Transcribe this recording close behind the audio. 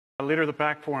Leader of the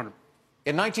pack, 400.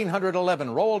 In 1911,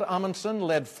 Roald Amundsen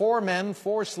led 4 men,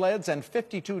 4 sleds, and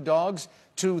 52 dogs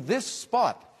to this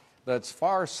spot that's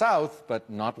far south but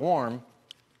not warm.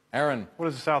 Aaron. What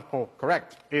is the South Pole?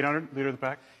 Correct. 800, leader of the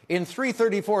pack. In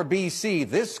 334 BC,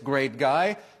 this great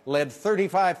guy led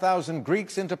 35,000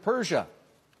 Greeks into Persia.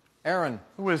 Aaron.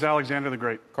 Who is Alexander the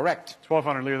Great? Correct.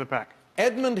 1200, leader of the pack.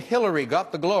 Edmund Hillary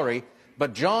got the glory,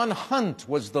 but John Hunt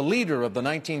was the leader of the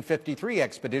 1953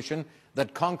 expedition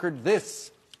that conquered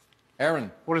this.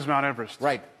 Aaron. What is Mount Everest?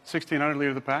 Right. 1600, leader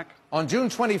of the pack. On June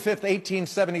 25th,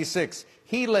 1876,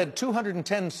 he led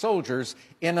 210 soldiers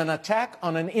in an attack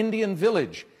on an Indian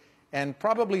village and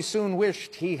probably soon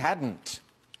wished he hadn't.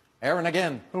 Aaron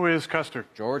again. Who is Custer?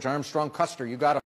 George Armstrong Custer. You got it.